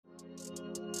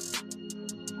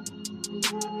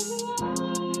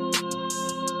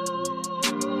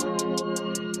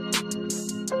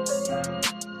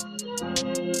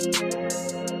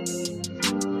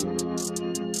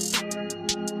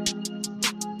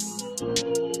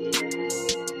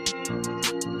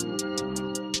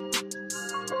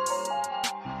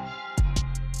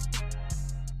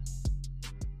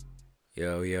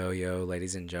Yo, yo, yo,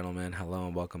 ladies and gentlemen, hello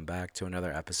and welcome back to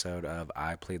another episode of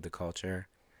I Plead the Culture.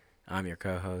 I'm your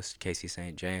co-host, Casey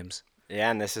St. James. Yeah,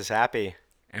 and this is Happy.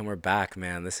 And we're back,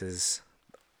 man. This is,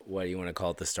 what do you want to call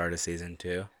it, the start of season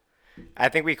 2? I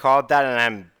think we called that,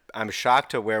 and I'm shocked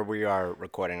to where we are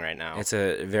recording right now. It's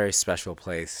a very special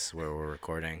place where we're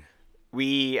recording.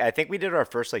 I think we did our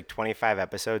first 25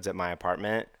 episodes at my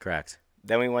apartment. Correct.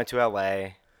 Then we went to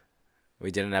LA.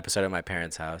 We did an episode at my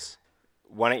parents' house.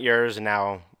 One at yours and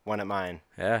now one at mine.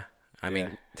 Yeah. I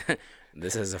mean,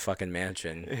 this is a fucking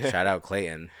mansion. Shout out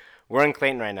Clayton. We're in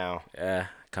Clayton right now. Yeah.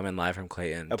 Coming live from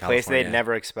Clayton, A California. place they'd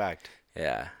never expect.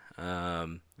 Yeah.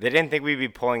 They didn't think we'd be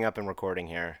pulling up and recording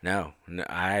here. No,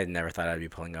 I never thought I'd be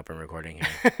pulling up and recording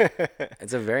here.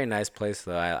 It's a very nice place,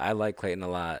 though. I like Clayton a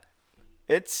lot.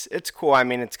 It's cool. I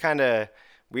mean, it's kind of...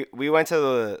 We went to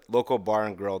the local bar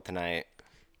and grill tonight.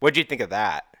 What'd you think of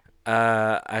that?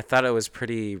 I thought it was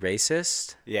pretty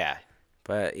racist, Yeah.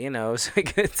 but, it was a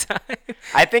good time.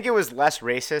 I think it was less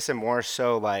racist and more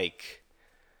so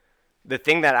the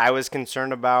thing that I was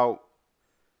concerned about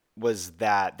was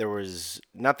that there was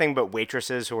nothing but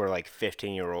waitresses who were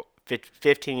 15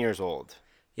 years old.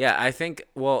 Yeah, I think,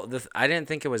 I didn't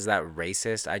think it was that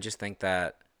racist. I just think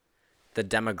that the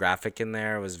demographic in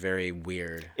there was very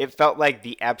weird. It felt like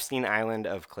the Epstein Island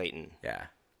of Clayton. Yeah,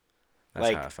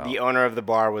 that's how it felt. The owner of the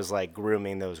bar was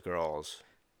grooming those girls.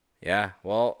 Yeah,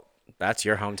 well, that's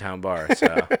your hometown bar,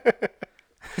 so.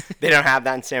 They don't have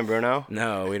that in San Bruno?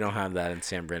 No, we don't have that in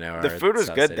San Bruno. The food was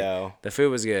good, though. The food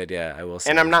was good, yeah, I will say.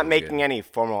 And I'm not making any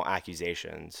formal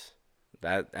accusations.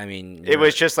 It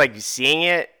was just seeing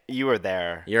it, you were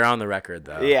there. You're on the record,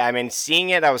 though. Yeah, I mean, seeing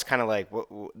it, I was kind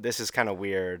of this is kind of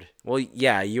weird. Well,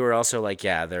 yeah, you were also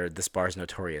this bar's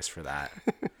notorious for that.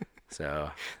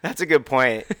 So. That's a good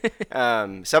point.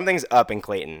 Something's up in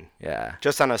Clayton. Yeah.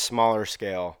 Just on a smaller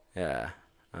scale. Yeah.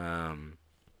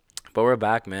 But we're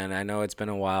back, man. I know it's been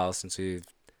a while since we've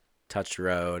touched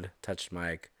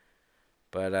mic.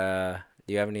 But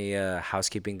do you have any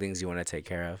housekeeping things you want to take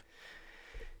care of?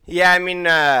 Yeah, I mean,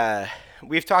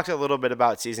 we've talked a little bit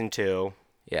about season 2.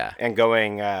 Yeah. And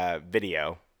going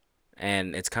video.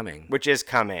 And it's coming. Which is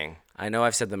coming. I know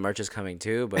I've said the merch is coming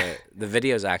too, but the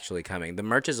video's actually coming. The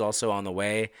merch is also on the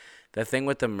way. The thing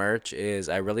with the merch is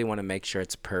I really want to make sure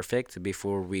it's perfect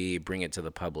before we bring it to the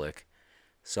public.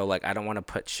 So, I don't want to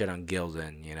put shit on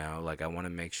Gildan, I want to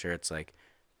make sure it's,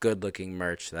 good-looking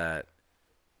merch that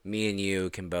me and you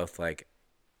can both,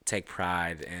 take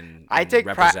pride in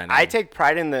representing. I take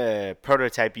pride in the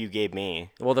prototype you gave me.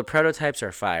 Well, the prototypes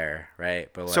are fire, right?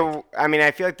 But so, I mean,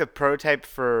 I feel like the prototype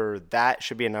for that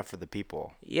should be enough for the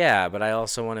people. Yeah, but I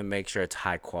also want to make sure it's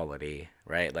high quality,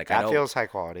 right? That feels high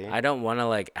quality. I don't want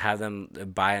to, have them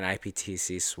buy an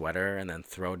IPTC sweater and then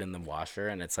throw it in the washer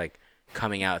and it's,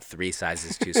 coming out 3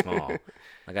 sizes too small.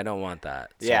 I don't want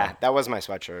that. So, yeah, that was my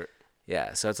sweatshirt.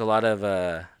 Yeah, so it's a lot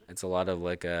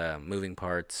of moving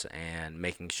parts and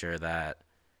making sure that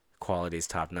quality is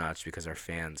top notch because our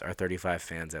 35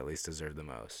 fans at least deserve the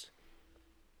most.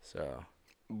 So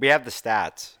we have the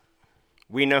stats.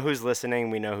 We know who's listening.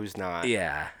 We know who's not.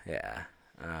 Yeah.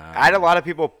 I had a lot of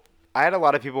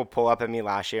people pull up at me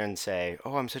last year and say,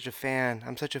 "Oh, I'm such a fan.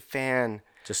 I'm such a fan."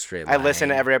 Just straight. I listen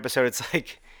to every episode. It's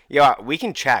yeah, we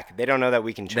can check. They don't know that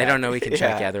we can check. They don't know we can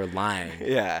check. Yeah, they're lying.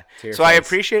 Yeah. So face. I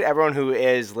appreciate everyone who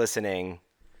is listening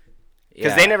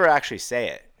because they never actually say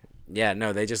it. Yeah,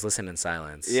 no, they just listen in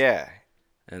silence. Yeah.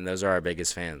 And those are our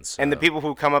biggest fans. So. And the people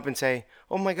who come up and say,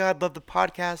 "Oh my God, love the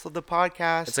podcast, love the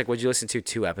podcast." It's would you listen to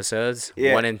 2 episodes?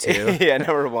 Yeah. 1 and 2? Yeah,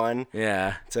 number 1.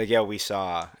 Yeah. It's yeah, we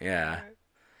saw. Yeah.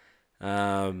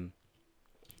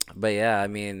 But yeah, I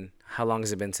mean, how long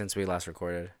has it been since we last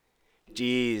recorded?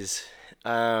 Jeez.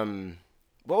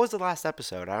 What was the last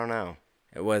episode? I don't know.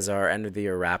 It was our end of the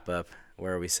year wrap up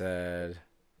where we said,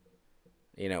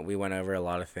 we went over a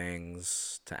lot of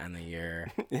things to end the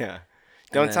year. Yeah.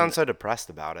 Don't sound so depressed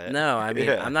about it. No, I mean,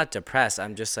 I'm not depressed.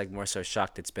 I'm just more so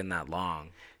shocked it's been that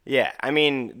long. Yeah. I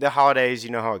mean, the holidays,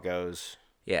 you know how it goes.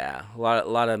 Yeah. A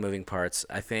lot of moving parts.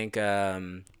 I think,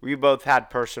 we both had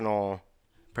personal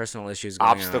issues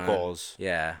going obstacles. On.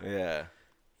 Yeah. Yeah.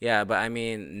 Yeah, but I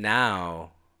mean,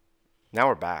 now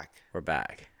we're back.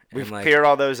 We've cleared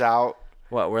all those out.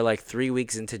 We're 3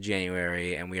 weeks into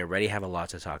January, and we already have a lot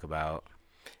to talk about.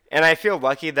 And I feel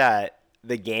lucky that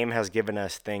the game has given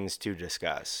us things to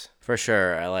discuss. For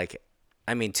sure.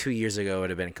 2 years ago, it would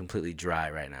have been completely dry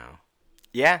right now.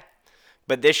 Yeah.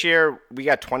 But this year, we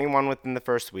got 21 within the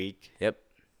first week. Yep.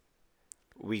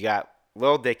 We got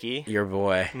Lil Dicky. Your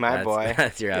boy. My boy.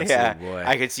 That's your absolute boy.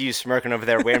 I could see you smirking over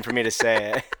there waiting for me to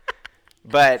say it.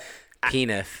 But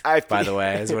Penith, I by the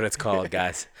way, is what it's called,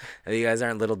 guys. If you guys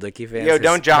aren't Little Dicky fans, Yo,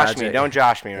 don't josh me. Don't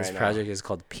josh me right His now. project is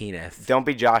called Penith. Don't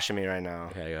be joshing me right now.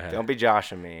 Okay, go ahead. Don't be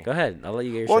joshing me. Go ahead. I'll let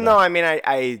you get your Well, shit no, off.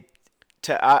 I mean,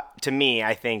 to me,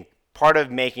 I think part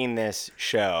of making this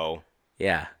show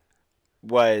Yeah.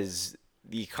 was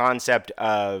the concept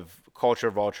of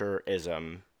culture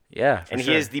vultureism, Yeah, for and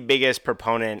sure. he is the biggest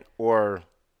proponent or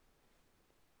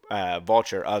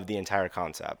vulture of the entire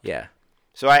concept. Yeah.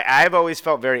 So I've always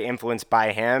felt very influenced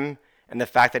by him, and the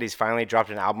fact that he's finally dropped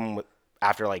an album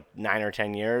after like 9 or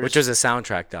 10 years. Which was a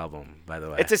soundtrack album, by the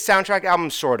way. It's a soundtrack album,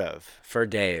 sort of. For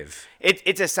Dave.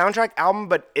 It's a soundtrack album,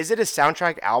 but is it a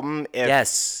soundtrack album if...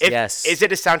 Yes. Is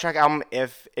it a soundtrack album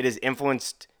if it is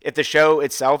influenced... If the show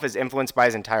itself is influenced by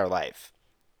his entire life?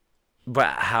 But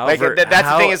how... Like, that's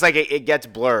the thing is, like, it gets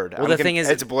blurred. Well, the thing is...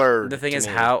 It's blurred. The thing is,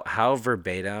 me. how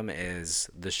verbatim is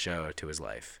the show to his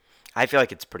life? I feel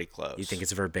like it's pretty close. You think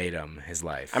it's verbatim his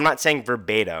life? I'm not saying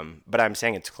verbatim, but I'm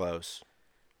saying it's close.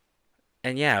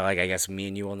 And yeah, like, I guess me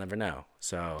and you will never know.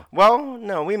 So... Well,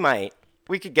 no, we might.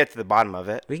 We could get to the bottom of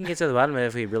it. We can get to the bottom of it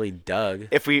if we really dug.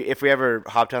 If we ever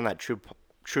hopped on that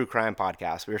true crime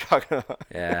podcast we were talking about.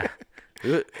 Yeah.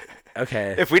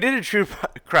 Okay. If we did a true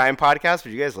crime podcast,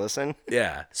 would you guys listen?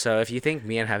 Yeah. So if you think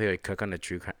me and Happy would cook on a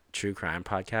true crime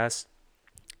podcast,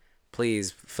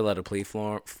 please fill out a plea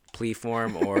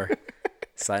form or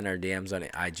slide in our DMs on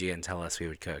IG and tell us we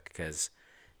would cook, because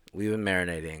we've been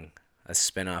marinating a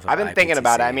spinoff of I've been thinking IPTC.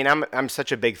 about it. I mean, I'm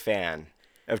such a big fan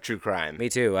of true crime. Me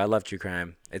too. I love true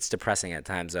crime. It's depressing at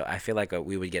times, though. I feel like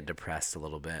we would get depressed a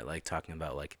little bit, like talking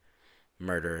about like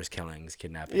murders, killings,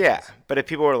 kidnappings. Yeah, but if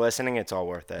people were listening, it's all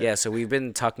worth it. Yeah, so we've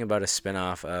been talking about a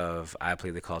spinoff of I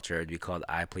Plead the Culture. It'd be called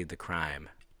I Plead the Crime.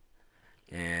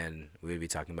 And we'd be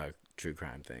talking about true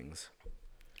crime things.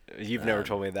 You've never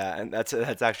told me that, and that's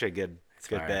actually a good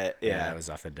bit. Yeah, I was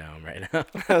off the dome right now.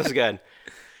 that was good.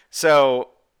 So,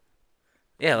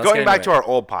 Yeah, let's going get back into to it. our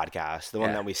old podcast, the one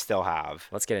Yeah. that we still have,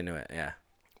 Let's get into it. Yeah.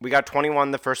 we got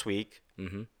 21 the first week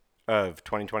Mm-hmm. of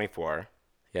 2024.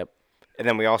 Yep. And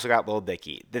then we also got Lil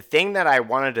Dicky. The thing that I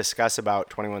want to discuss about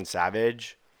 21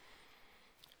 Savage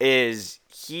is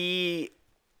he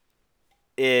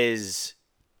is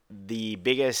the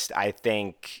biggest, I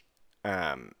think,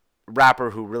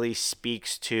 rapper who really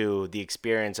speaks to the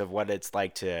experience of what it's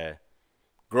like to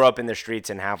grow up in the streets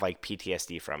and have like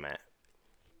PTSD from it.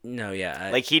 No, yeah.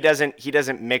 Like he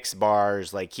doesn't mix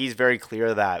bars. Like he's very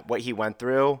clear that what he went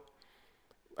through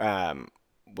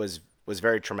was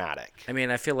very traumatic. I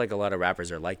mean, I feel like a lot of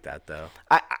rappers are like that, though.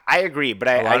 I agree, but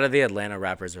A lot of the Atlanta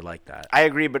rappers are like that. I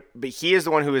agree, but he is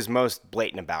the one who is most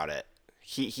blatant about it.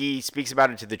 He speaks about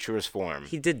it to the truest form.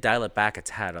 He did dial it back a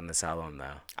tad on this album,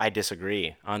 though. I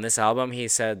disagree. On this album, he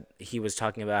said he was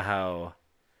talking about how,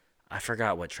 I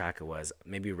forgot what track it was,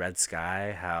 maybe Red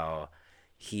Sky, how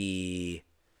he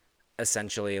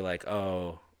essentially like,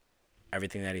 oh,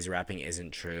 everything that he's rapping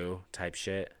isn't true type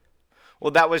shit.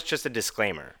 Well, that was just a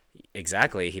disclaimer.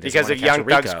 Exactly. He doesn't Because want of to catch Young a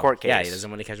Rico. Thug's court Yeah, case. he doesn't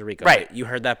want to catch a Rico. Right. You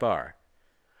heard that bar.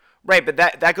 Right, but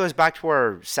that goes back to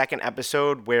our second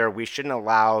episode where we shouldn't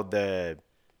allow the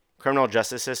criminal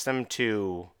justice system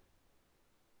to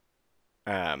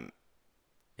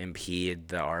Impede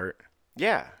the art.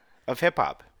 of hip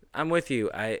hop. I'm with you.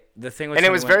 The thing with And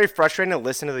it was 21 very frustrating to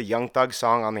listen to the Young Thug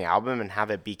song on the album and have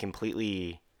it be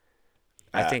completely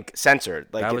I think censored.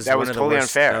 Like that was that one was of the totally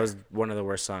worst, unfair That was one of the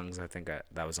worst songs I think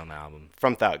that was on the album.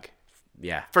 from Thug.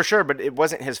 Yeah. For sure, but it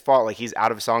wasn't his fault. Like he's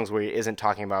out of songs where he isn't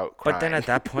talking about crime. But then at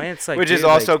that point, it's like, which dude, is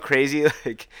also like, crazy.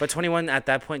 Like, but 21 at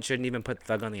that point shouldn't even put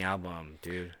Thug on the album,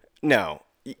 dude. no,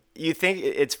 you think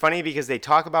it's funny because they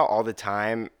talk about all the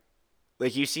time.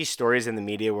 Like you see stories in the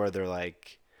media where they're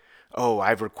like, "Oh,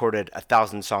 I've recorded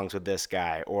 1,000 songs with this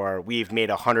guy," or "We've made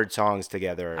 100 songs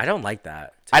together." I don't like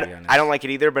that. To be honest. I don't like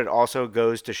it either, but it also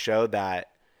goes to show that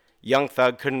Young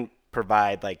Thug couldn't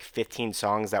provide like 15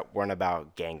 songs that weren't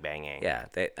about gangbanging. Yeah,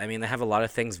 they have a lot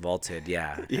of things vaulted.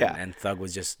 Yeah. Yeah. And Thug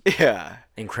was just Yeah.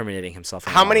 incriminating himself.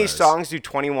 in How all many those. songs do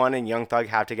 21 and Young Thug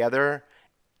have together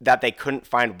that they couldn't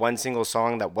find one single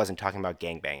song that wasn't talking about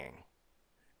gangbanging?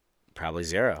 Probably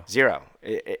zero. Zero.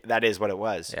 That is what it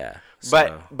was. Yeah.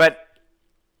 But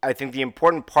I think the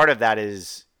important part of that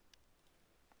is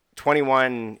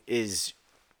 21 is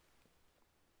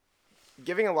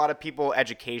giving a lot of people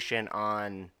education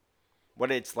on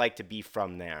what it's like to be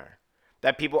from there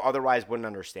that people otherwise wouldn't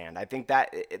understand. I think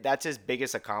that's his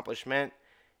biggest accomplishment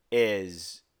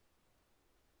is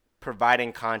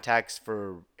providing context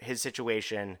for his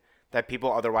situation that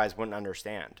people otherwise wouldn't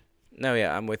understand. No,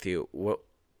 yeah, I'm with you. What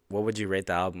would you rate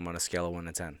the album on a scale of 1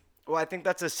 to 10? Well, I think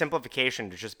that's a simplification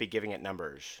to just be giving it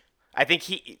numbers. I think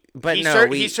he But he no, ser-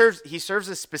 we he serves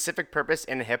a specific purpose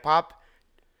in hip hop.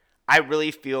 I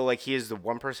really feel like he is the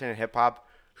one person in hip hop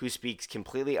who speaks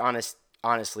completely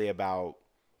honestly about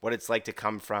what it's like to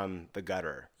come from the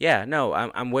gutter. yeah, no,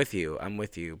 I'm with you. I'm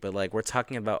with you. But like we're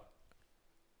talking about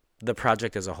the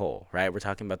project as a whole, right? We're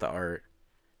talking about the art.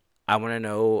 I want to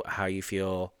know how you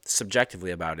feel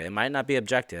subjectively about it. It might not be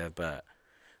objective, but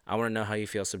I want to know how you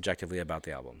feel subjectively about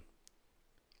the album.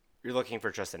 You're looking for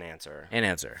just an answer An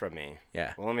answer. from me.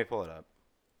 Yeah. Well, let me pull it up.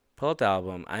 Pull up the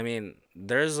album. I mean,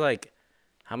 there's like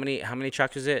how many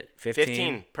tracks is it? 15,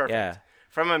 15? perfect. Yeah.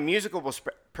 From a musical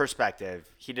perspective,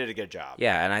 he did a good job.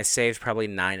 Yeah, and I saved probably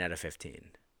 9 out of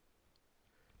 15.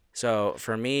 So,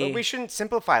 for But me, we shouldn't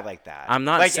simplify like that. I'm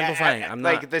not like, simplifying. I'm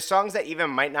like not the songs that even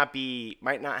might not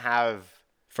have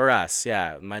for us.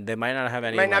 Yeah, they might not have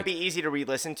any might not like be easy to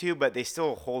re-listen to, but they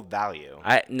still hold value.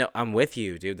 I no, I'm with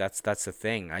you, dude. That's the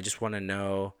thing. I just want to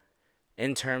know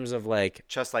in terms of like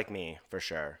Just like me, for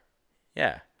sure.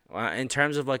 yeah, in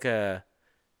terms of like a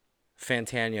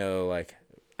Fantano like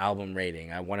album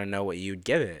rating. I want to know what you'd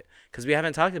give it cuz we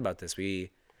haven't talked about this. The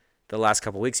last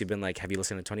couple weeks you've been like, "Have you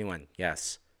listened to 21?"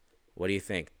 Yes. What do you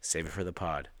think? Save it for the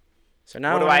pod. So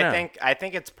now What I do want to I know. think? I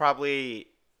think it's probably.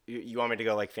 You want me to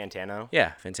go like Fantano?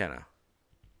 Yeah, Fantano.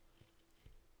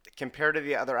 Compared to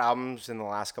the other albums in the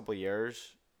last couple of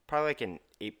years, probably like an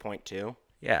 8.2.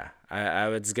 Yeah, I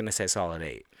was going to say solid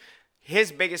 8.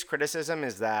 His biggest criticism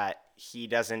is that he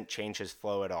doesn't change his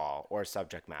flow at all or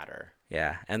subject matter.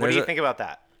 Yeah. And What do there's you a, think about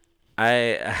that?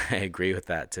 I agree with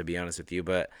that, to be honest with you,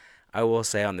 but I will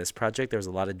say on this project there's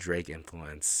a lot of Drake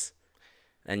influence,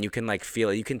 and you can like feel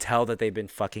it. You can tell that they've been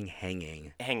fucking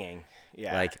hanging. Hanging.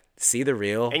 Yeah. Like, see the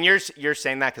real? And you're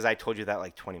saying that because I told you that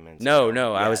like 20 minutes No, ago.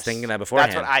 no, I was Yes. thinking that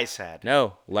beforehand. That's what I said.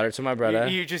 No, letter to my brother.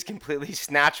 You just completely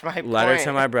snatched my Letter point.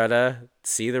 to my brother.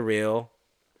 See the real,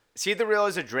 See the Real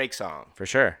is a Drake song for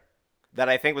sure. that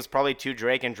I think was probably to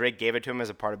Drake, and Drake gave it to him as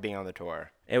a part of being on the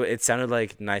tour. It sounded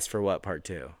like Nice for What Part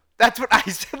 2. That's what I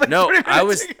said. Like No, 20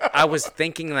 minutes ago. I was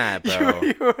thinking that,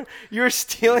 bro. You were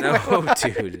stealing my No, line.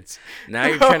 dude. Now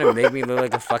you're trying to make me look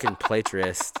like a fucking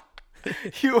plagiarist.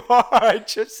 You are. I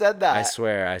just said that. I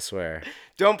swear.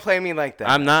 Don't play me like that.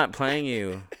 I'm not playing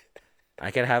you.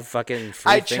 I could have fucking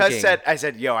free I thinking. just said. I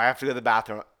said, "Yo, I have to go to the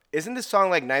bathroom." Isn't this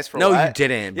song like nice for No, what? you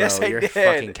didn't, bro. Yes, I You're did.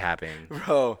 fucking capping.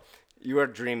 Bro, you are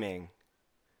dreaming.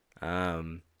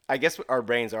 Um, I guess our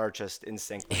brains are just in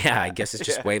sync. With yeah, that. I guess it's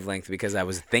just Yeah. wavelength because I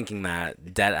was thinking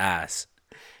that dead ass.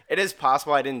 It is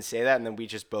possible I didn't say that, and then we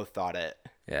just both thought it.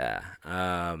 Yeah.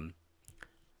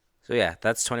 So yeah,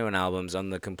 that's 21 albums.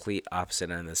 On the complete opposite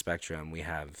end of the spectrum, we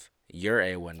have your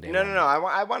A1 Day. No.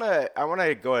 I want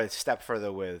to go a step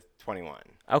further with 21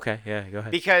 Okay, yeah, go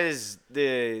ahead. because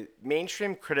the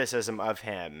mainstream criticism of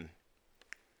him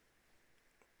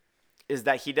is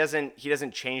that he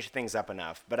doesn't change things up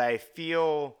enough. But I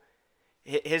feel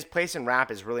his place in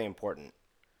rap is really important.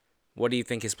 What do you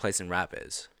think his place in rap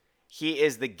is? He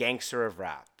is the gangster of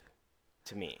rap,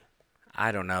 to me.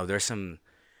 I don't know. There's some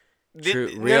No,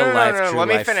 true, no, real no, no, life, no, no. true Let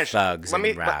me life finish. thugs Let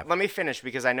me in rap. let me finish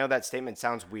because I know that statement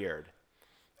sounds weird.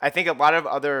 I think a lot of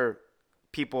other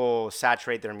people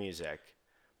saturate their music,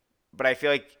 but I feel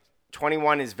like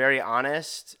 21 is very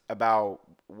honest about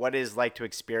what it's like to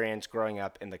experience growing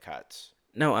up in the cuts.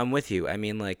 No, I'm with you. I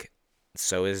mean, like,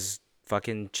 so is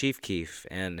fucking Chief Keef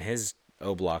and his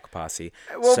O Block posse.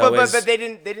 Well, so but they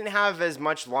didn't have as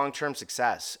much long-term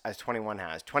success as 21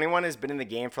 has. 21 has been in the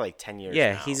game for like 10 years.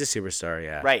 yeah, now. he's a superstar.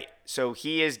 Yeah, Right. So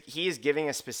he is giving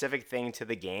a specific thing to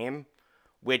the game,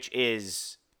 which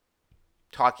is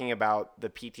talking about the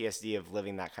PTSD of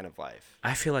living that kind of life.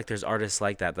 I feel like there's artists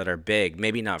like that are big.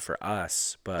 Maybe not for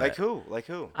us, but Like who? Like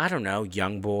who? I don't know.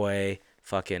 Young Boy,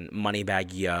 fucking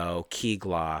Moneybag Yo, Key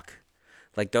Glock.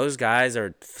 Like those guys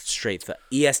are straight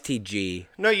ESTG.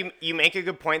 No, you make a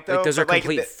good point though. Like those are but,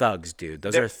 complete thugs, dude.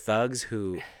 Those are thugs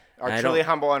who are I truly don't-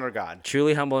 humble under God.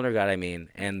 truly humble under God. I mean,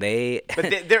 and they.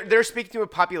 But they're speaking to a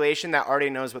population that already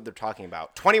knows what they're talking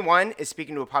about. 21 is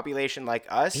speaking to a population like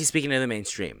us He's speaking to the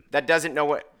mainstream. that doesn't know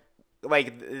what.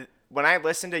 Like when I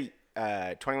listen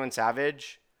to 21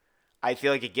 Savage, I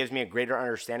feel like it gives me a greater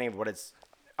understanding of what it's.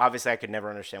 Obviously, I could never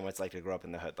understand what it's like to grow up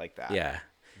in the hood like that. Yeah.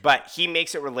 But he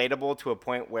makes it relatable to a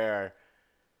point where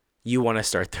You want to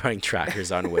start throwing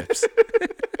trackers on whips.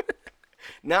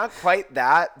 not quite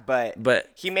that, but But-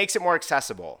 he makes it more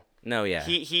accessible. No, yeah.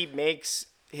 He makes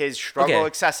his struggle Okay.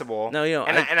 accessible. No, you know,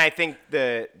 and I think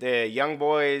the young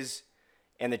boys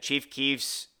and the Chief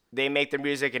Keefs, they make their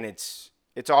music and it's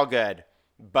all good.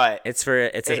 But it's for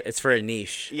a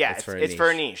niche. yeah, it's for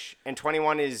a niche. And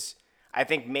 21 is, I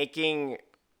think, making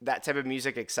that type of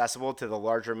music accessible to the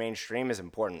larger mainstream is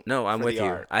important. No, I'm for with the you.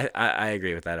 art. I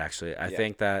agree with that, actually. I Yeah.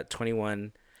 think that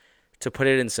 21, to put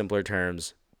it in simpler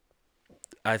terms,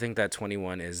 I think that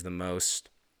 21 is the most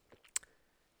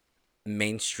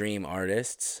mainstream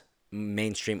artist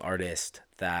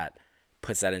that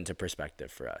puts that into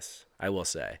perspective for us. I will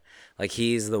say, like,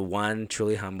 he's the one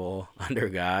truly humble under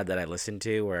God that I listen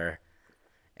to, where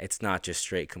it's not just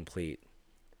straight complete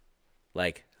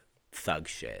like thug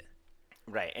shit.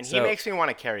 Right, and he So makes me want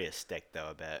to carry a stick though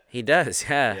a bit. he does,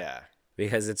 yeah, Yeah.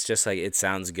 because it's just like it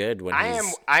sounds good when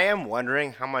he's. I am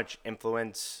wondering how much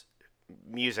influence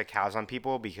music has on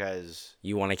people because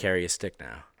You want to carry a stick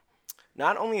now.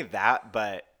 not only that,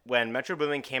 but when Metro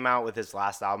Boomin came out with his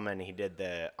last album and he did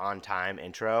the On Time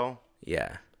intro,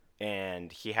 Yeah.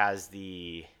 and he has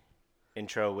the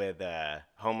intro with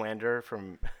Homelander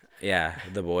from Yeah,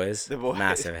 the boys. The Boys.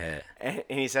 Massive hit. and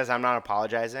he says, "I'm not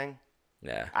apologizing."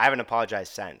 Yeah. I haven't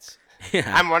apologized since.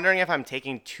 Yeah. I'm wondering if I'm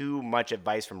taking too much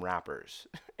advice from rappers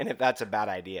and if that's a bad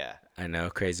idea. I know,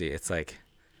 crazy. It's like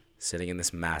sitting in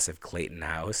this massive Clayton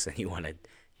house and you want to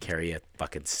carry a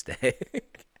fucking stick.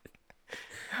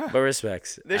 But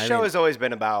respects. This I show mean, has always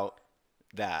been about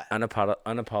that.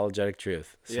 unapologetic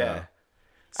truth. So, Yeah.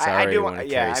 sorry, I do. wanna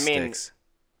Yeah, carry I mean, sticks.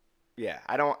 yeah.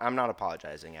 I'm not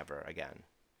apologizing ever again.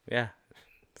 Yeah,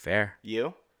 fair.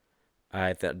 You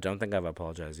I don't think I've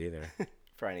apologized either.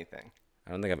 for anything,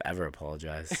 I don't think I've ever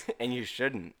apologized. and you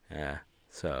shouldn't. Yeah.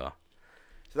 So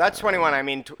So that's 21. I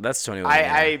mean, that's 21.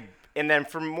 Yeah. and then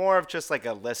from more of just like a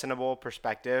listenable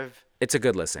perspective, It's a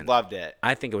good listen. loved it.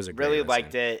 I think it was a great Really listen.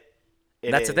 liked it.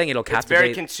 That's the thing, it'll It's very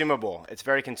captivate- consumable. It's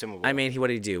very consumable. I mean, what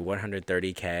did he do?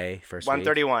 130K first week?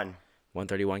 131.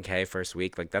 131K first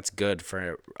week. Like, that's good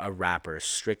for a rapper,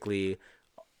 strictly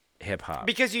hip hop.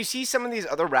 Because you see some of these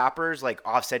other rappers, like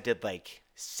Offset did like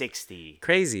 60.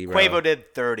 Crazy, bro. Quavo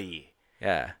did 30.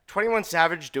 Yeah. 21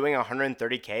 Savage doing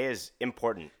 130K is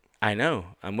important. I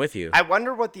know. I'm with you. I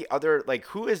wonder what the other, like,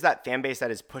 who is that fan base that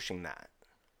is pushing that?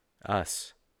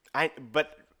 Us.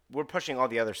 But we're pushing all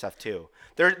the other stuff too.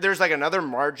 There's like another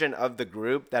margin of the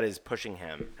group that is pushing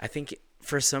him. I think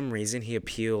for some reason he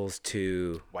appeals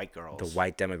to White girls. the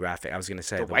white demographic. I was gonna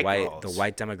say The the white white girls. the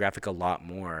white demographic a lot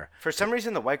more. For some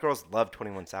reason, the white girls love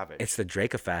 21 Savage. It's the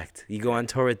Drake effect. You go on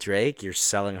tour with Drake, you're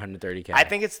selling 130K. I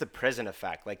think it's the prison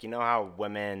effect. Like, you know how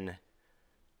women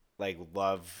like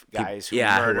love guys who who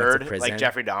went to murdered, prison. like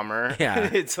Jeffrey Dahmer. Yeah.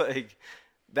 It's like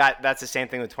that's the same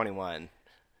thing with 21.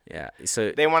 Yeah.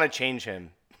 So They want to change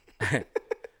him.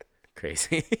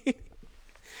 crazy.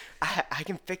 I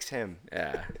can fix him.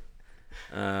 Yeah.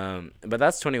 But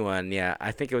that's 21. Yeah,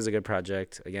 I think it was a good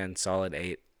project. Again, solid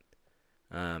 8.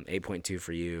 8.2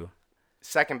 for you.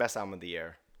 Second best album of the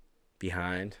year.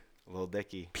 Behind Lil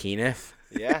Dicky. Peanut.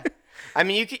 Yeah. I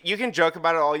mean, you can joke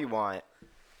about it all you want.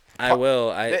 I will.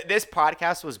 This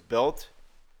podcast was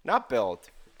not built,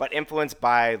 but influenced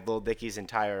by Lil Dicky's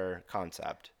entire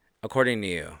concept. According to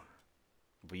you.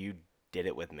 But you did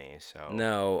it with me, so.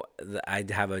 No, I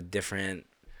have a different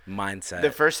mindset.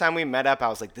 The first time we met up, I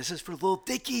was like, "This is for Lil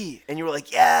Dicky," and you were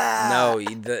like, "Yeah."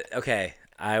 No, okay.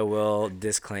 I will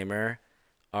disclaimer.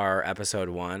 Our episode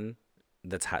 1,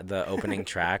 the opening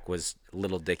track was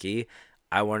Little Dicky.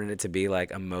 I wanted it to be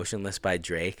like Emotionless by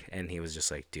Drake, and he was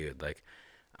just like, "Dude, like,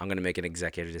 I'm gonna make an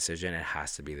executive decision. It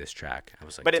has to be this track." I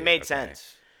was like, But it "Dude, made okay."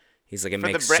 sense. He's like, it For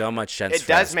the makes bra- so much sense. It for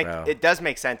does us, make bro. it does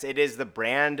make sense. It is the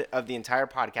brand of the entire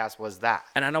podcast was that.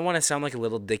 And I don't want to sound like a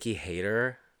Little Dicky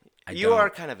hater. You are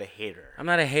kind of a hater. I'm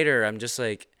not a hater. I'm just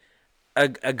like a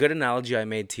good analogy I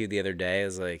made to you the other day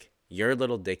is like your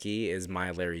Little Dicky is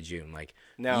my Larry June. Like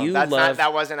No, you that's love not.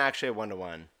 That wasn't actually a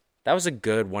 1-to-1. that was a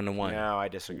good 1-to-1. No, I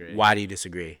disagree. Why do you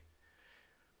disagree?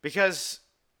 Because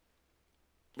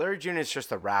Larry June is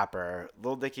just a rapper.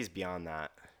 Lil Dicky's beyond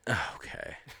that.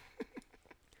 Okay.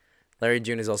 Larry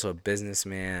June is also a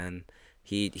businessman.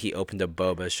 He opened a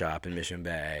boba shop in Mission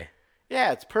Bay.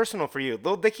 Yeah, it's personal for you.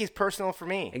 Lil Dicky's personal for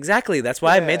me. Exactly. That's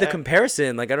why I made the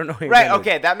comparison. Like I don't know. What you're Right. trying to-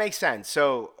 Okay, that makes sense.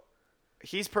 So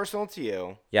he's personal to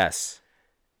you. Yes.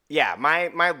 Yeah,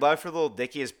 my love for Lil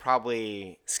Dicky is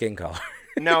probably Skin color.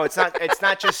 no. It's not. It's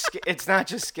not just. It's not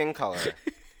just skin color.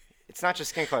 It's not just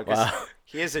skin color. 'Cause Wow.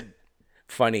 he is a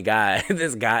Funny guy.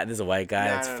 This white guy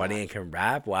No, that's no, funny no. and can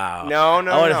rap. Wow. no, I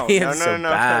no, wanna no, be no, him no, so no,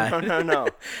 bad. no, no, no.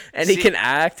 And See, he can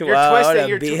act. you're Wow. I twisting, want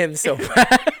you're to be twi- him so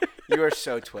bad. You are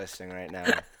so twisting right now.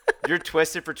 You're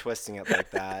twisted for twisting it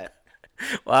like that.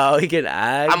 Wow. He can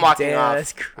act. I'm walking Damn, off.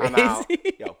 That's I'm crazy.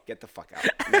 out. Yo, get the fuck out.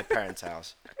 I'm at my parents'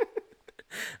 house.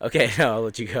 Okay. No, I'll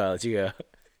let you go.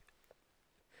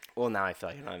 Well, now I feel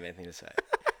like I don't have anything to say.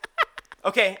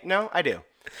 Okay, no, I do.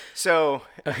 So,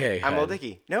 Okay. I'm go Lil ahead.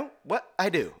 Dicky. No, what? I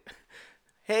do.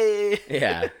 Hey.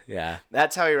 Yeah, yeah.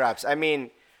 That's how he raps. I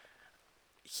mean,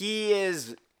 he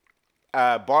is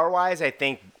bar wise. I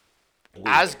think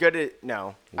as Weak. good as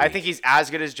no. I think Weak. he's as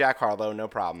good as Jack Harlow. No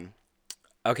problem.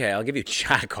 Okay, I'll give you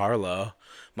Jack Harlow.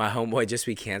 My homeboy just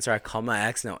be cancer. I call my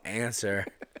ex, no answer.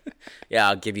 Yeah,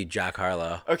 I'll give you Jack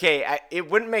Harlow. Okay, it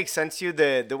wouldn't make sense to you.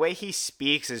 The way he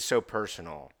speaks is so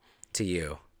personal To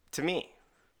you. to me.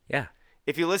 Yeah.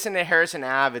 If you listen to Harrison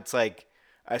Ave, it's like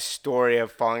a story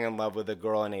of falling in love with a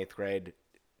girl in 8th grade.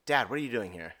 Dad, what are you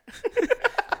doing here?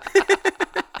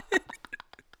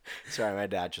 Sorry, my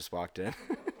dad just walked in.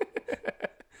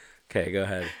 Okay, go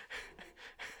ahead.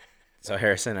 So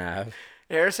Harrison Ave.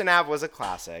 Harrison Ave was a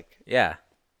classic. Yeah.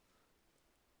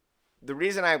 The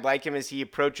reason I like him is he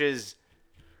approaches.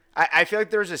 I feel like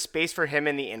there's a space for him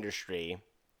in the industry.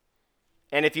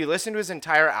 And if you listen to his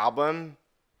entire album,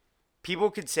 people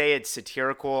could say it's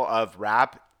satirical of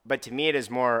rap, but to me it is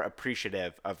more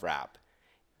appreciative of rap.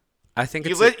 I think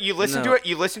You it's you listen to no. it.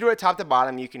 You listen to it top to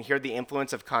bottom. You can hear the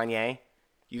influence of Kanye.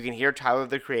 You can hear Tyler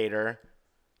the Creator.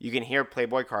 You can hear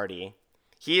Playboy Cardi.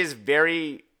 He is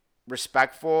very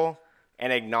respectful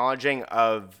and acknowledging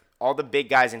of all the big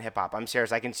guys in hip hop. I'm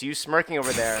serious. I can see you smirking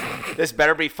over there. This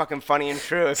better be fucking funny and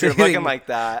true if you're looking like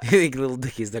that. I think Little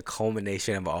Dicky's the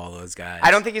culmination of all those guys.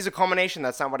 I don't think he's a culmination.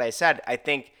 That's not what I said. I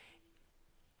think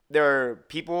there are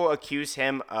people accuse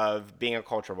him of being a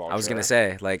culture vulture. I was gonna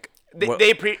say like They what-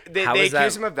 they how is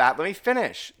accuse that- him of that. Let me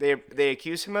finish. They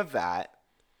accuse him of that.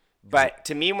 But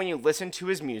to me, when you listen to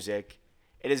his music,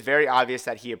 it is very obvious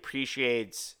that he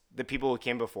appreciates the people who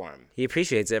came before him. He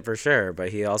appreciates it for sure, but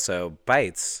he also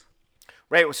bites.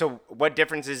 Right. So what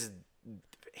difference is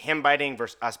him biting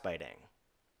versus us biting?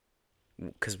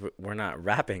 Because we're not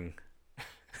rapping.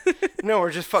 No,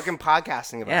 we're just fucking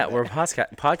podcasting about Yeah, it. we're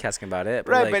podcasting about it.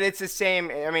 But Right, like, but it's the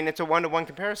same. I mean, it's a one-to-one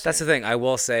comparison. that's the thing. I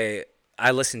will say, I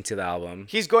listened to the album.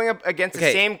 He's going up against the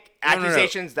Okay. same No, no, no.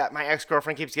 accusations that my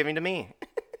ex-girlfriend keeps giving to me.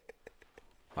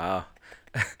 Wow.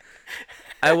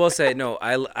 I will say, no,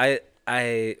 I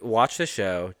watched the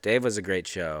show. Dave was a great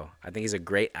show. I think he's a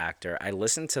great actor. I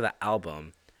listened to the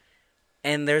album,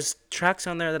 and there's tracks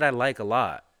on there that I like a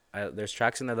lot. There's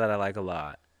tracks in there that I like a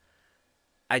lot.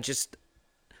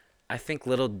 I think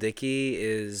Little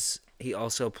Dicky he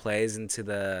also plays into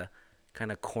the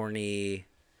kind of corny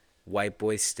white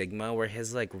boy stigma where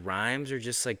his like rhymes are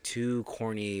just like too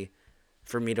corny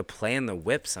for me to play in the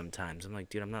whip sometimes. I'm like,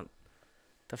 dude, I'm not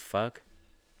the fuck.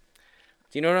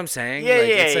 Do you know what I'm saying? Yeah, like,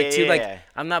 yeah, it's like yeah, too yeah, like yeah.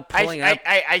 I'm not pulling up,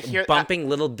 I hear bumping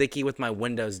Little Dicky with my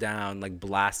windows down, like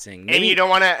blasting. and you don't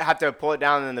want to have to pull it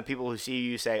down, and then the people who see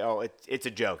you say, "Oh, it's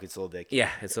a joke. It's Little Dicky." Yeah,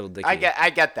 it's Little Dicky. I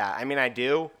get that. I mean, I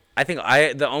do. I think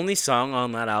the only song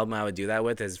on that album I would do that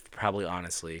with is probably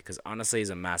Honestly, because Honestly is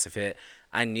a massive hit.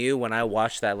 I knew when I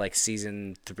watched that like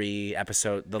season 3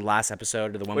 episode, the last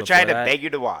episode, or the one Which before I had to that. beg you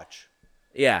to watch.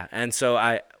 Yeah, and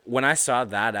so when I saw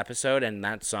that episode and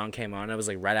that song came on, it was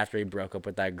like right after he broke up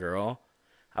with that girl.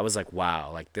 I was like, wow,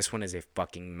 like this one is a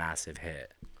fucking massive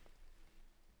hit.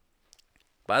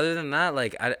 But other than that,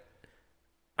 like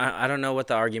I don't know what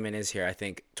the argument is here. I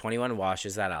think 21 Wash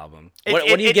is that album. What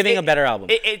are you giving a better album?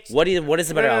 What is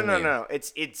the better album? No.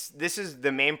 It's this is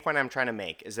the main point I'm trying to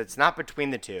make is it's not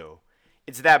between the two.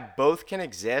 It's that both can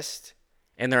exist.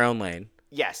 In their own lane.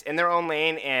 Yes, in their own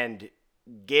lane and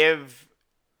give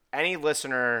any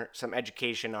listener some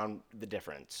education on the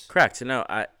difference. Correct. No,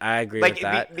 I agree with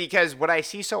that. Because what I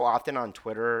see so often on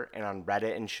Twitter and on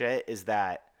Reddit and shit is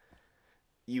that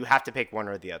you have to pick one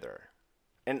or the other.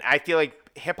 And I feel like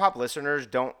hip hop listeners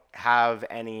don't have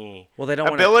any Well, they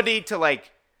don't ability to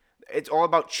like. It's all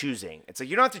about choosing. It's like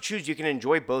you don't have to choose. You can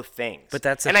enjoy both things. But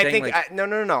that's the and I thing, think like-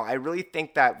 no. I really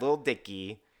think that Lil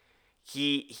Dicky,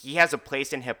 he has a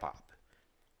place in hip hop.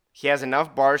 He has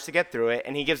enough bars to get through it,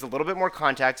 and he gives a little bit more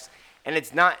context. And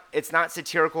it's not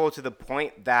satirical to the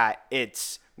point that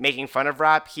it's making fun of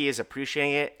rap. He is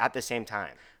appreciating it at the same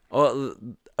time. Well,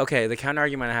 okay, the counter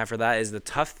argument I have for that is the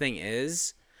tough thing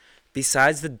is,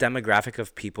 besides the demographic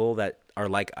of people that are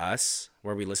like us,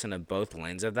 where we listen to both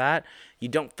lanes of that, you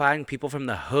don't find people from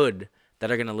the hood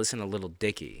that are going to listen to Little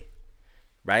Dicky.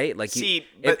 Right? Like See,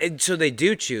 so they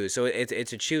do choose. So it's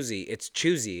a choosy. It's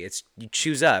choosy. It's you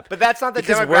choose up. But that's not the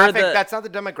Because we're demographic. That's not the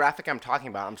demographic I'm talking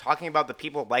about. I'm talking about the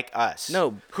people like us.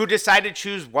 No. Who decide to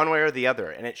choose one way or the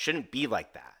other, and it shouldn't be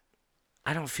like that.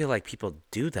 I don't feel like people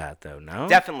do that though. No.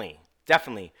 Definitely.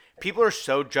 People are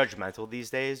so judgmental these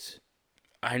days.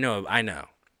 I know.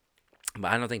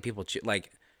 But I don't think people Like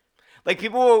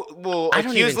people will I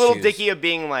don't accuse even Little choose. Dicky of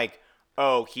being like,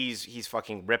 oh, he's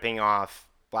fucking ripping off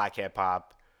black hip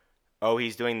hop. Oh,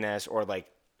 he's doing this, or like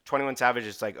 21 Savage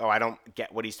is like, oh, I don't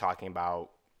get what he's talking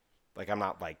about. Like, I'm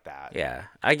not like that. Yeah,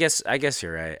 I guess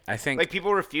you're right. I think Like,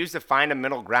 people refuse to find a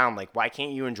middle ground. Like, why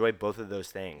can't you enjoy both of those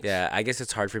things? yeah, I guess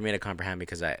it's hard for me to comprehend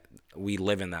because we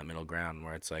live in that middle ground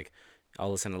where it's like I'll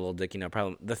listen to Lil Dicky, no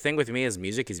problem. The thing with me is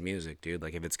music, dude.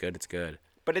 Like if it's good, it's good.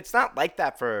 But it's not like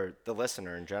that for the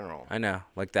listener in general. I know,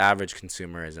 like the average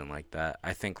consumer isn't like that.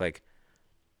 I think like,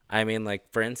 I mean,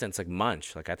 like for instance, like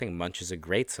Munch. Like I think Munch is a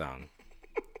great song,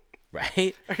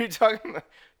 right? Are you talking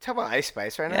about Ice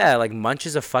Spice right now? Yeah, like Munch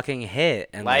is a fucking hit,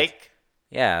 and like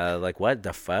yeah, like what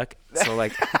the fuck? So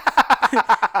like,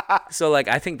 so like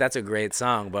I think that's a great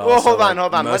song, but Well, also hold on, like,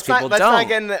 hold on. most Let's people not don't.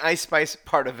 get in the Ice Spice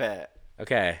part of it.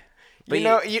 Okay, but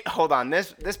Hold on.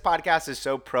 This podcast is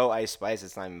so pro Ice Spice,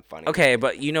 it's not even funny. okay,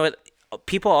 but you know what?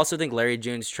 People also think Larry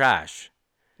June's trash.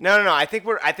 No. I think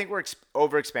we're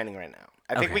over expanding right now.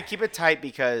 I think we Okay. keep it tight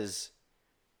because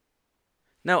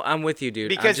No, I'm with you, dude.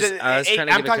 because I was trying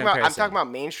to give a I'm comparison. talking about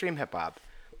mainstream hip hop.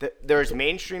 There's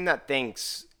mainstream that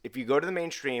thinks if you go to the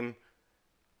mainstream,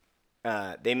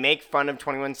 they make fun of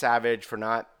 21 Savage for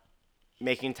not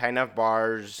making tight enough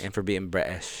bars And for being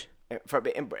British. for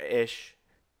being British,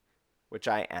 which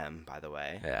I am, by the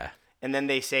way. Yeah. And then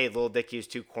they say Lil Dicky is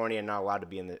too corny and not allowed to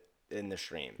be in the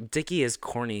stream. Dicky is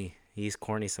corny. He's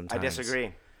corny I sometimes.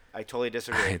 disagree. I totally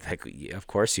disagree. Like, of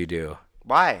course you do.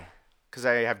 Why? Because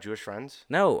I have Jewish friends.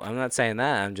 No, I'm not saying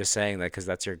that. I'm just saying that because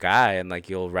that's your guy and like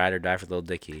you'll ride or die for Lil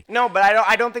Dicky. No, but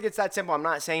I don't think it's that simple. I'm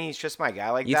not saying he's just my guy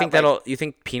like You that. think like, you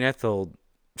think Peanut will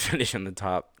finish in the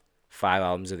top 5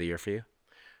 albums of the year for you?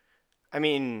 I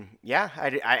mean, yeah,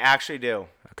 I actually do.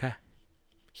 Okay.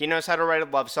 He knows how to write a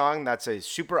love song. That's a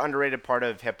super underrated part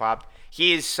of hip hop.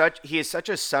 He is such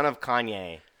a son of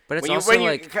Kanye. But it's When also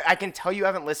like I can tell you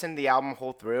haven't listened to the album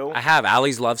whole through. I have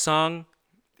Ali's love song.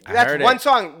 I That's heard one it.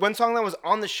 song that was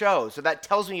on the show. So that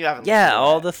tells me you haven't. Yeah, listened to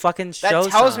all it. the fucking That show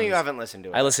tells me songs. you haven't listened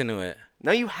to it. I listened to it.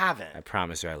 No, you haven't. I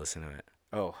promise you I listened to it.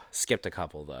 Oh, Skipped a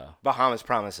couple though. Bahamas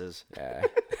Promises. Yeah.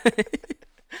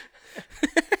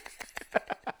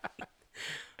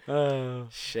 Oh.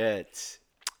 Shit.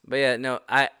 But yeah, no,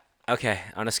 okay.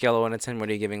 On a scale of 1 to 10, what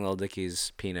are you giving Lil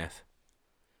Dicky's Peanut?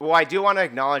 Well, I do want to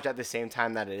acknowledge at the same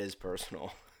time that it is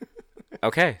personal.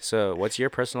 Okay, so what's your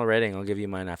personal rating? I'll give you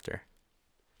mine after.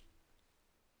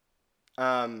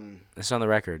 It's on the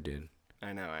record, dude.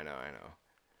 I know.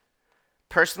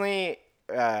 Personally,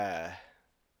 I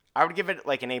would give it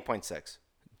like an 8.6.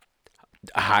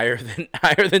 Higher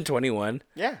than 21.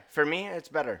 Yeah, for me, it's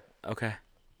better. Okay.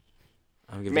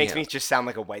 I'm It giving makes it, me just sound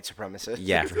like a white supremacist.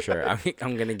 Yeah, for sure.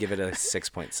 I'm gonna give it a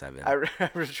 6.7. I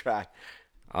retract.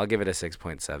 I'll give it a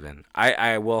 6.7.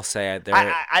 I will say there.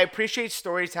 I appreciate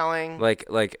storytelling.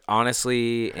 like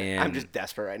honestly, and I'm just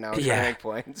desperate right now. I'm trying Yeah. to make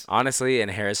points. honestly, and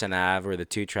Harrison Ave were the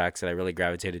two tracks that I really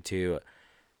gravitated to.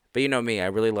 But you know me, I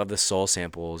really love the soul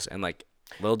samples and like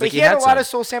Lil But Dicky he had a lot some. of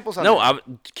soul samples on No, there.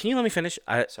 can you let me finish?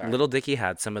 Sorry. Little Dicky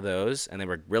had some of those, and they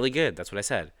were really good. That's what I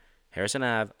said. Harrison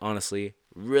Ave, honestly,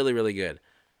 really, really good.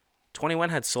 21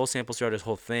 had soul samples throughout his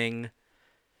whole thing,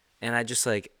 and I just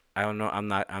like I don't know. I'm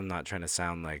not trying to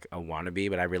sound like a wannabe,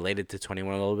 but I related to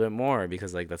 21 a little bit more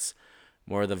because like that's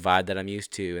more of the vibe that I'm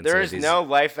used to. And There is no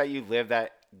life that you live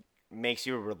that makes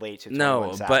you relate to 21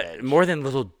 no, Savage. but more than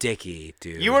Little Dicky,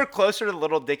 dude. You were closer to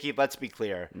Little Dicky, let's be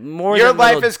clear. More Your than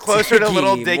life Little is closer to Dicky,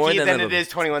 Little more Dicky than than Little- it is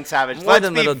 21 Savage. More Let's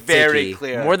than be Little very Dicky.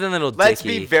 clear. More than Little Let's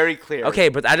Dicky. be very clear. Okay,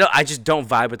 but I just don't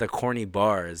vibe with the corny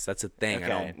bars. That's the thing. I Okay.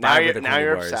 don't Now vibe you're with the corny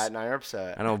bars. upset. Now you're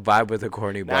upset. I don't vibe with the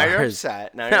corny Now bars. you're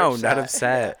upset. Now No, you're upset. not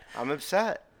upset. Yeah, I'm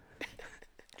upset.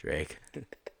 Drake.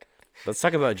 Let's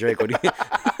talk about Drake. What do you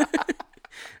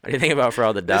What do you think about For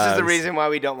All the Dogs? This is the reason why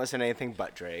we don't listen to anything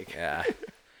but Drake. Yeah.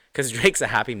 Because Drake's a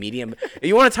happy medium. If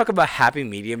you want to talk about happy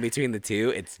medium between the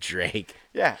two, it's Drake.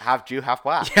 Yeah, half Jew, half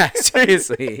black. Yeah,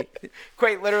 seriously.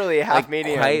 Quite literally, half Like,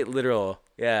 medium. quite literal.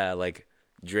 Yeah, like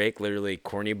Drake literally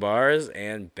corny bars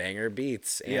and banger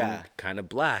beats and Yeah. kind of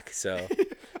black. So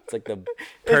it's like the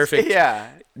perfect. Yeah.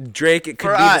 Drake could be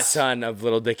For the us. son of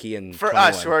Little Dicky and For 21.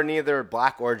 us, who are neither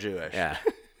black or Jewish. Yeah.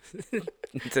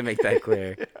 To make that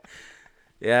clear.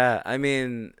 Yeah, I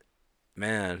mean,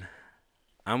 man,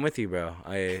 I'm with you, bro.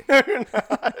 You're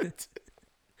not.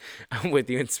 I'm with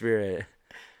you in spirit.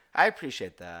 I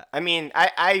appreciate that. I mean,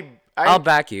 I'll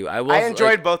back you. I will. I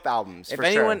enjoyed like, both albums. if for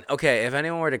anyone, sure. okay, if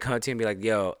anyone were to come to you and be like,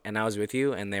 "Yo," and I was with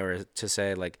you, and they were to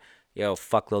say like, "Yo,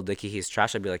 fuck Lil Dicky, he's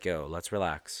trash," I'd be like, "Yo, let's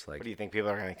relax." Like, What do you think people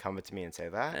are gonna come up to me and say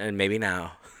that? and maybe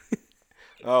now.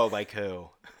 Oh, like who?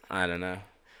 I don't know.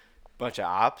 Bunch of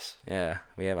ops. Yeah,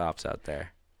 we have ops out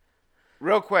there.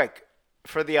 Real quick,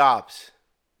 for the ops,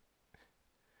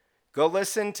 go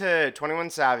listen to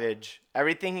 21 Savage.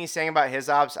 Everything he's saying about his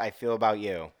ops, I feel about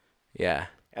you. Yeah,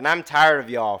 And I'm tired of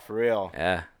y'all, for real.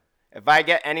 yeah. If I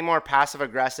get any more passive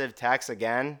aggressive texts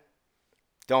again,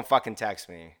 don't fucking text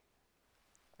me.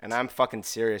 And I'm fucking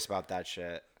serious about that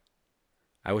shit.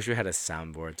 I wish we had a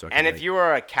soundboard so I And could if you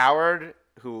are a coward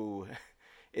who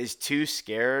is too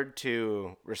scared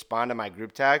to respond to my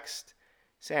group text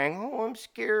saying, "Oh, I'm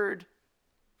scared,"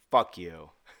 fuck you.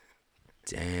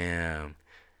 damn.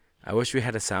 I wish we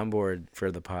had a soundboard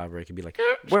for the pod where it could be like,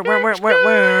 "Wah, wah, wah, wah,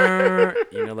 wah."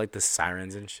 You know, like the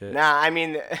sirens and shit. Nah, I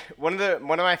mean, one of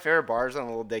my favorite bars on the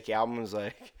Little Dicky album was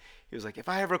like, he was like, "If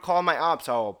I ever call my ops,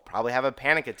 I'll probably have a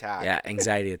panic attack." Yeah,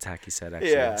 anxiety attack, he said,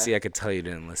 actually. Yeah. See, I could tell you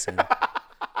didn't listen.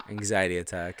 Anxiety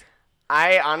attack.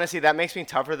 I honestly, that makes me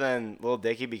tougher than Little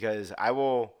Dicky because I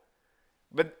will,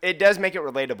 but it does make it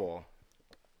relatable.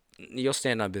 You'll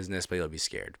stand on business, but you'll be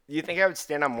scared. You think I would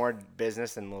stand on more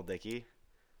business than Little Dicky?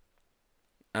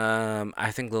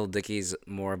 I think Lil Dicky's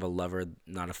more of a lover,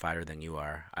 not a fighter than you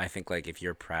are. I think, like, if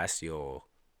you're pressed, you'll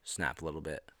snap a little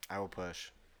bit. I will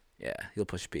push. Yeah, you'll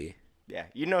push B. Yeah,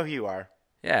 you know who you are.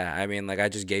 Yeah, I mean, like, I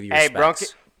just gave you Hey,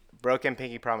 respects. broken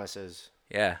pinky promises.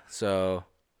 Yeah, so,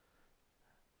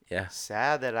 yeah.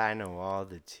 Sad that I know all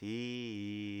the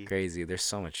tea. Crazy. There's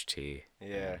so much tea.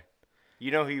 Yeah.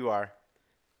 You know who you are.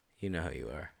 You know who you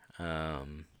are.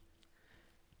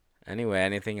 Anyway,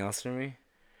 anything else for me?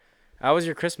 How was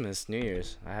your Christmas, New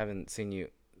Year's? I haven't seen you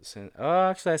since. Oh,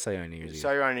 actually, I saw you on New Year's Eve.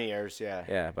 Saw you on New Year's, yeah.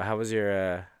 Yeah, but how was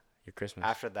your Christmas?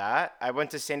 After that, I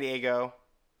went to San Diego.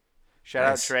 Shout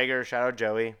Nice. out Traeger. Shout out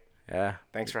Joey. Yeah,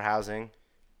 Thanks for housing.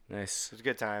 nice. It was a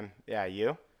good time. Yeah,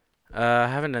 you? I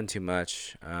haven't done too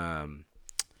much.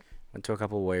 Went to a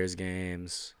couple Warriors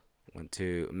games. Met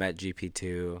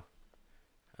GP2.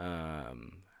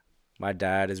 My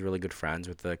dad is really good friends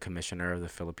with the commissioner of the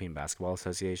Philippine Basketball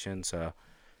Association, so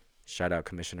shout out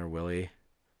Commissioner Willie,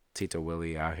 Tito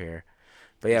Willie out here.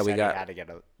 But yeah, You we said got. you had to get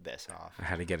this off. I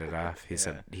had to get it off. He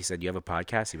said you have a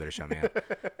podcast. You better shut me up.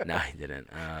 No, he didn't.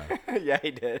 Yeah, he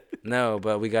did. No,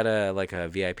 but we got a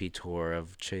VIP tour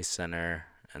of Chase Center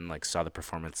and like saw the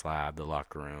performance lab, the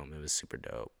locker room. It was super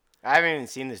dope. I haven't even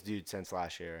seen this dude since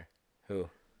last year. Who?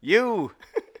 You!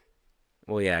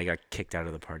 Well, yeah, I got kicked out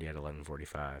of the party at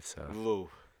 11:45. So Ooh.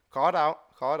 Call it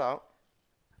out. Call it out.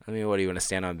 I mean, what do you want to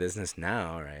stand on business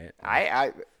now, right?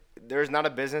 I there's not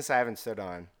a business I haven't stood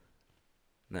on.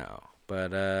 No,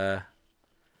 but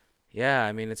yeah,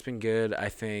 I mean it's been good. I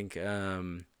think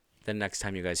the next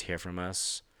time you guys hear from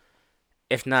us,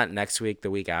 if not next week,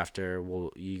 the week after,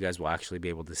 you guys will actually be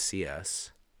able to see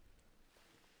us.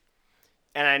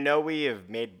 And I know we have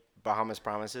made Bahamas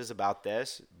promises about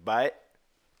this, but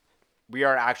we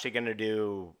are actually going to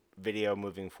do video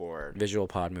moving forward. Visual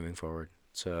pod moving forward.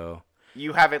 So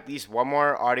You have at least one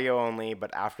more audio only,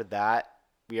 but after that,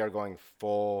 we are going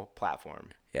full platform.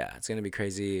 yeah, it's gonna be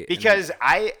crazy. Because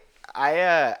I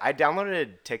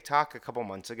downloaded TikTok a couple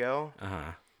months ago,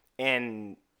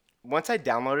 and once I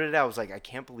downloaded it, I was like, I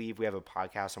can't believe we have a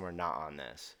podcast and we're not on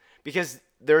this, because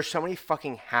there are so many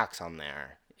fucking hacks on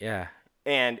there. Yeah,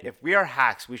 And if we are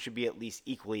hacks, we should be at least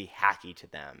equally hacky to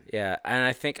them. yeah, and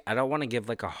I think I don't want to give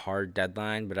like a hard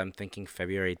deadline, but I'm thinking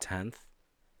February 10th.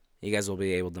 You guys will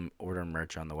be able to order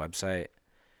merch on the website,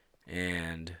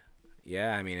 and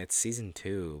yeah, I mean it's season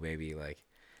 2, baby. Like,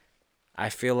 I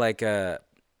feel like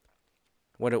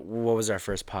what was our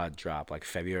first pod drop? Like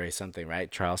February something, right?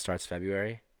 Trial starts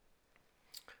February,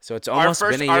 so it's almost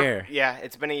been a year. Yeah,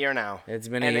 it's been a year now. It's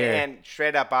been a year. And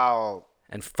straight up, I'll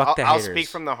Fuck the I'll haters. speak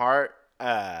from the heart.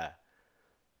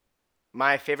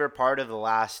 My favorite part of the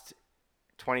last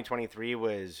 2023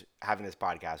 was having this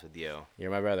podcast with you.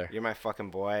 You're my brother. You're my fucking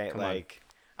boy. Come on.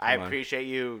 I Come on. appreciate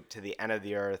you to the end of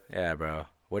the earth. Yeah, bro.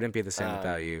 Wouldn't be the same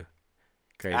without you.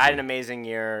 Crazy. I had an amazing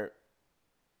year.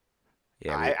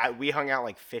 Yeah. We hung out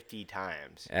like 50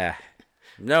 times. Yeah.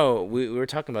 No, we were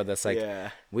talking about this. Like,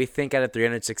 Yeah. we think out of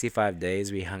 365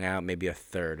 days, we hung out maybe a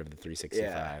third of the 365.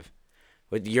 Yeah.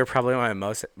 But you're probably my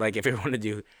most, like, if you want to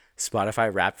do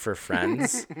Spotify rap for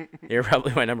friends, you're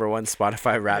probably my number one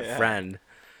Spotify rap friend.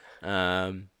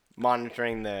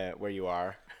 Monitoring where you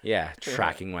are. Yeah,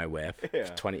 tracking my whip. Yeah.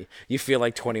 20. You feel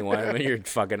like 21 when you're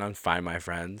fucking on Find My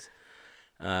Friends.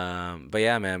 But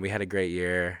yeah, man, we had a great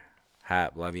year.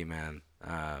 Hap, love you, man.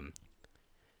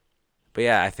 But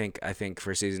yeah, I think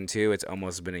for season 2, it's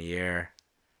almost been a year.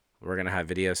 We're gonna have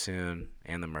video soon,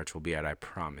 and the merch will be out. I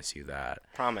promise you that.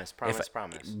 Promise.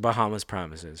 Bahamas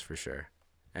promises for sure.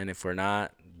 And if we're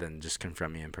not, then just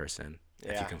confront me in person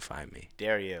if you can find me.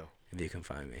 Dare you. If you can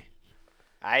find me.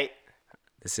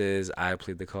 This is I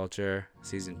Plead the Culture,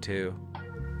 season 2.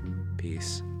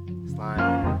 Peace.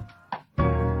 Slime.